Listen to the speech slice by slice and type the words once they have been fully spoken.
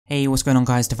Hey, what's going on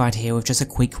guys, Divide here with just a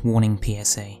quick warning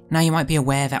PSA. Now you might be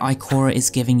aware that Ikora is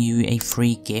giving you a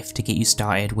free gift to get you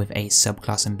started with a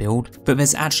subclass and build, but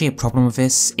there's actually a problem with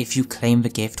this if you claim the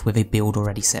gift with a build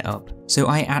already set up. So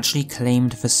I actually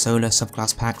claimed the solar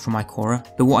subclass pack from Ikora,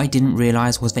 but what I didn't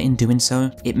realise was that in doing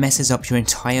so, it messes up your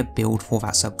entire build for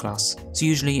that subclass. So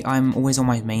usually I'm always on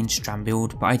my main Stram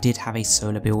build, but I did have a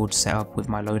solar build set up with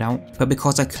my loadout, but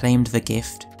because I claimed the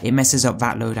gift, it messes up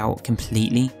that loadout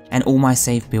completely, and all my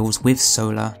save builds with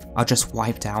solar are just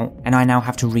wiped out, and I now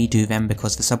have to redo them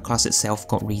because the subclass itself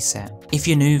got reset. If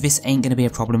you're new, this ain't going to be a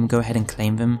problem, go ahead and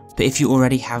claim them, but if you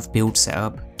already have builds set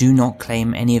up, do not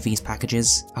claim any of these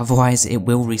packages, otherwise it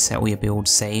will reset all your builds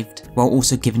saved, while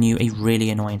also giving you a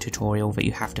really annoying tutorial that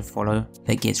you have to follow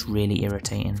that gets really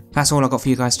irritating. That's all I got for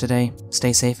you guys today,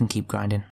 stay safe and keep grinding.